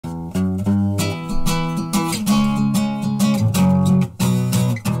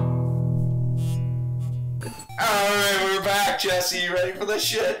Jesse. You ready for this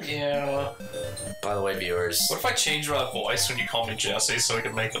shit? Yeah. By the way, viewers. What if I change my voice when you call me Jesse so I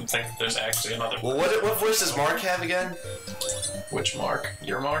can make them think that there's actually another... Well, what voice does Mark have again? Which Mark?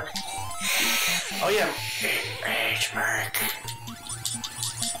 Your Mark? Oh, yeah. Hey, it's Mark.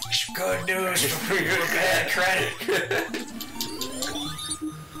 It's good news for your bad credit.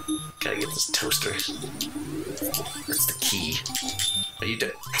 Gotta get this toaster. That's the key. What you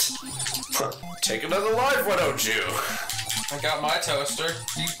do? Take another life, why don't you? I got my toaster.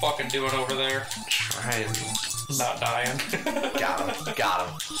 You fucking do it over there. Trying. Not dying. Got him. Got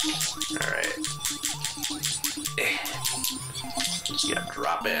him. Alright. You gotta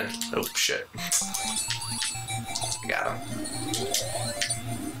drop in. Oh, shit. Got him.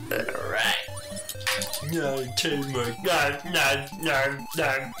 Alright. No, take my God.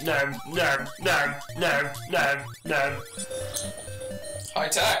 No. High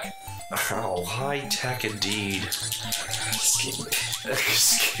tech. Oh, high tech indeed.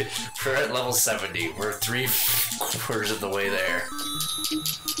 We're at level 70. We're 3/4 of the way there.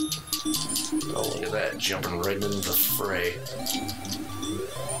 Oh, look at that. Jumping right into the fray.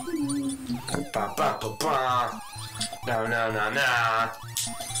 Ba, ba, ba, ba. No.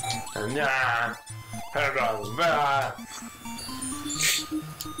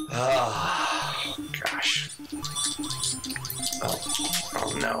 Oh, gosh. Oh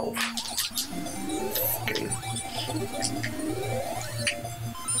no. Okay.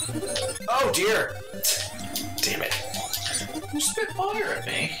 Oh dear! Damn it. You spit fire at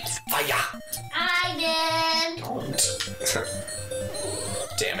me. Fire! I did. Don't.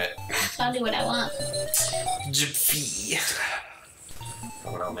 Damn it. I'll do what I want. Jiffy.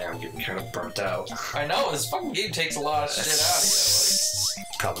 Oh no, man, I'm getting kind of burnt out. I know, this fucking game takes a lot of shit out of you.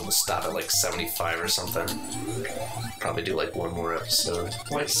 Probably will stop at like 75 or something. Probably do like one more episode.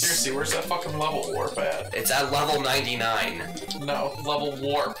 Like, seriously, where's that fucking level warp at? It's at level 99. No, level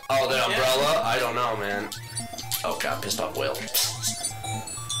warp. Oh, the umbrella? I don't know, man. Oh god, pissed off Will.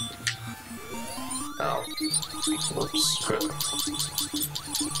 Oh. Whoops.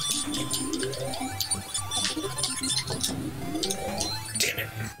 Damn it.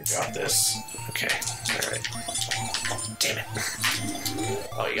 You got this. Okay, alright. Damn it.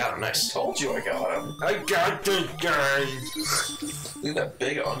 Oh, you got him, nice. I told you I got him. I got this guy! Look at that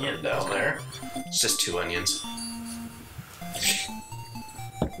big onion down there. It's just 2 onions.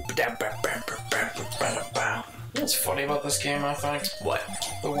 What's funny about this game, I think? What?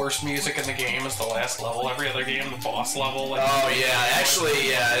 The worst music in the game is the last level. Every other game, the boss level. Like, Oh yeah, actually,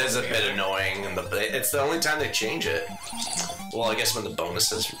 yeah, it is a bit annoying. And it's the only time they change it. Well, I guess when the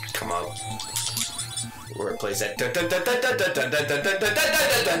bonuses come up. Where it plays that.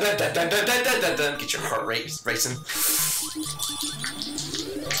 Get your heart rate racing.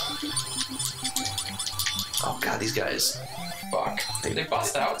 Oh god, these guys. fuck. They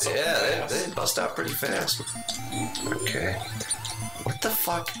bust out so yeah, fast. they bust out pretty fast. Okay. What the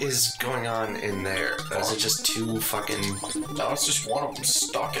fuck is going on in there? Is it just 2 fucking... No, it's just one of them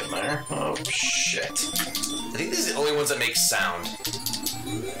stuck in there. Oh, shit. I think these are the only ones that make sound.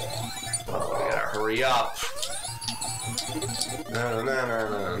 Oh, I gotta hurry up.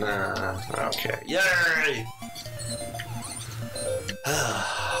 No. Okay. Yay!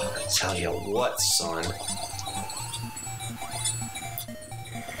 I tell you what, son.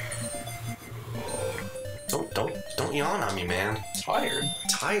 Don't yawn on me, man. Tired.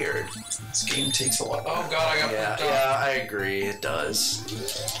 This game takes a lot. Oh god, I got Yeah, I agree. It does.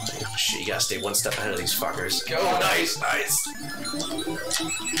 Shit, you gotta stay one step ahead of these fuckers. Go. Oh, nice.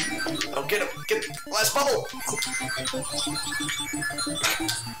 Oh, get him. Last bubble.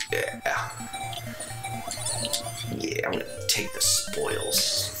 Yeah, I'm gonna take the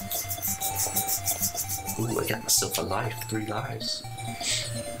spoils. Ooh, I got myself a life. 3 lives.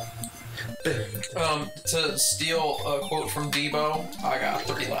 To steal a quote from Debo, I got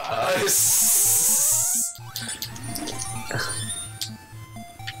 3 lives.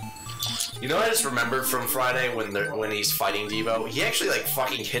 You know what I just remembered from Friday when he's fighting Debo? He actually like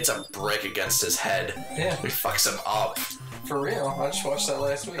fucking hits a brick against his head. Yeah. He fucks him up. For real, I just watched that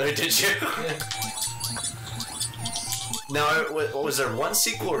last week. Oh, did you? Yeah. Now, was there 1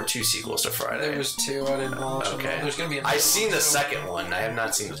 sequel or 2 sequels to Friday? There was 2, I didn't watch them. Okay. There's gonna be I've seen the second one. I have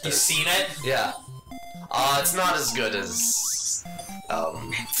not seen the third. You seen it? Yeah. It's not as good as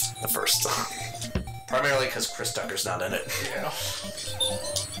the first. Primarily because Chris Tucker's not in it. Yeah.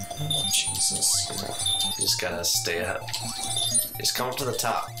 Oh, Jesus. You just gotta stay ahead. Just come up to the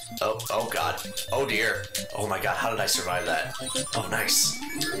top. Oh god. Oh dear. Oh my god, how did I survive that? Oh, nice.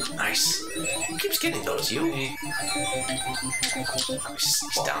 Nice. Who keeps getting those? You? Oh, he's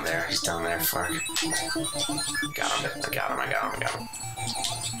down there. He's down there. Fuck. Got him. I got him.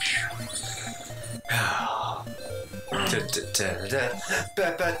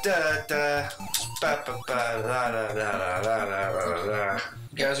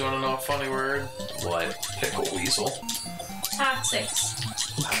 You guys want to know a funny word? What? Pickle weasel. Toxics.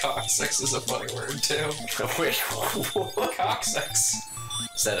 Coccyx is a funny word too. Wait, what? Coccyx.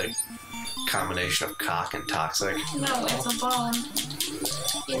 Is that a combination of cock and toxic? No, it's a bone.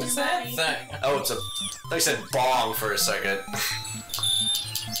 What's that thing? Oh, it's a... I said bong for a second. I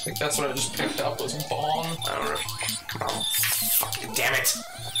think that's what I just picked up was bong. I don't know. Come on. Fuck it. Damn it.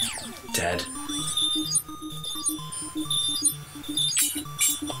 Dead.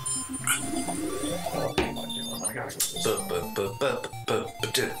 What am I doing? I gotta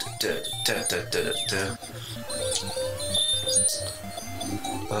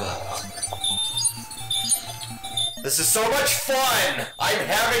This is so much fun! I'm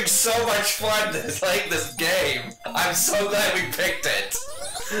having so much fun playing this game. I'm so glad we picked it.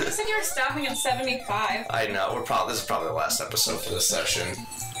 You said you were stopping at 75. I know. This is probably the last episode for this session.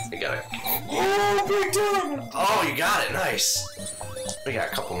 We gotta... Oh, big time! Oh, you got it. Nice. We got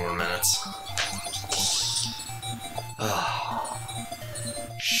a couple more minutes.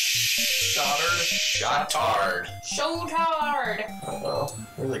 Shotard. Shotard. Uh-oh.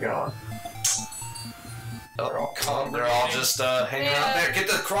 Where are they going? They're all just hanging out there. Get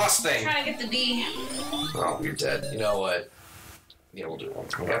the cross thing. Trying to get the D. Oh, you're dead. You know what? Yeah, we'll do one.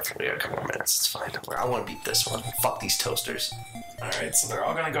 We got a couple more minutes. It's fine. I want to beat this one. Fuck these toasters. Alright, so they're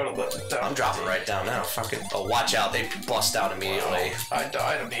all gonna go to the... I'm dropping right down now. Fucking... Oh, watch out. They bust out immediately. I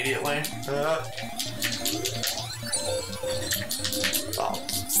died immediately. Oh.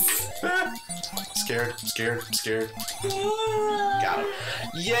 Scared. Got him.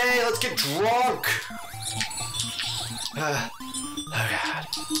 Yay, let's get drunk. Oh, God.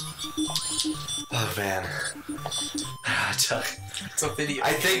 Oh, man. It's a video.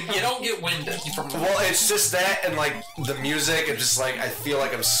 I think... You don't get winded from... Well, it's just that and, like, the music, it's just, like, I feel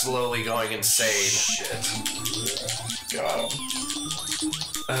like I'm slowly going insane. Shit. Got him.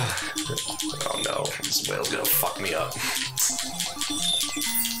 Oh, no. This whale's gonna fuck me up.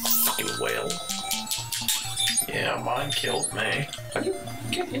 Fucking whale. Yeah, mine killed me.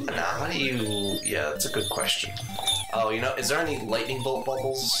 How do you... Yeah, that's a good question. Oh, you know, is there any lightning bolt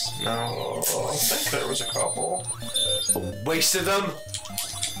bubbles? No. I think there was a couple. Wasted them?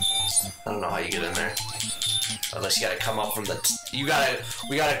 I don't know how you get in there. Unless you gotta come up from the... We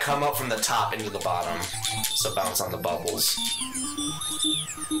gotta come up from the top into the bottom. So bounce on the bubbles.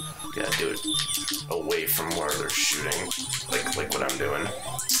 You gotta do it away from where they're shooting. Like what I'm doing.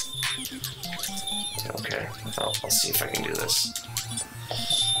 Okay. I'll see if I can do this.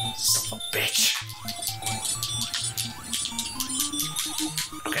 Son of a bitch.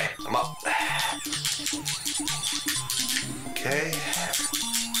 Okay, I'm up. Okay.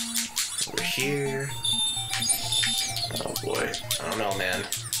 Over here. Oh boy. I don't know, man.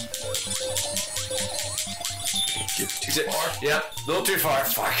 Get too far. Yep, a little too far.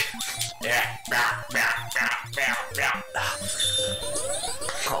 Fuck. Yeah.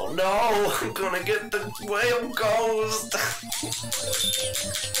 Oh no, I'm gonna get the whale ghost.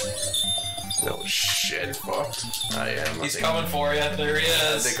 No shit. Fucked. I am. He's coming for you. There he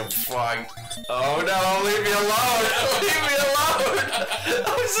I is. think I'm fucked. Oh no, leave me alone! Leave me alone!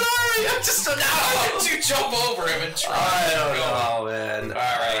 I'm sorry, I'm just an Why didn't you jump over him and try? I don't know, man.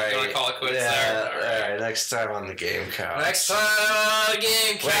 Alright, you wanna call it quits there? Alright, next time on the game couch. Next time on the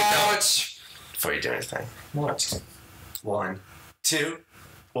game couch. Before you do anything. What? 1, 2,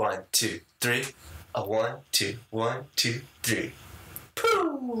 1, 2, 3. A 1, 2, 1, 2, 3.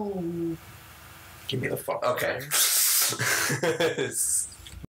 Pooh! Give me the fuck. Okay.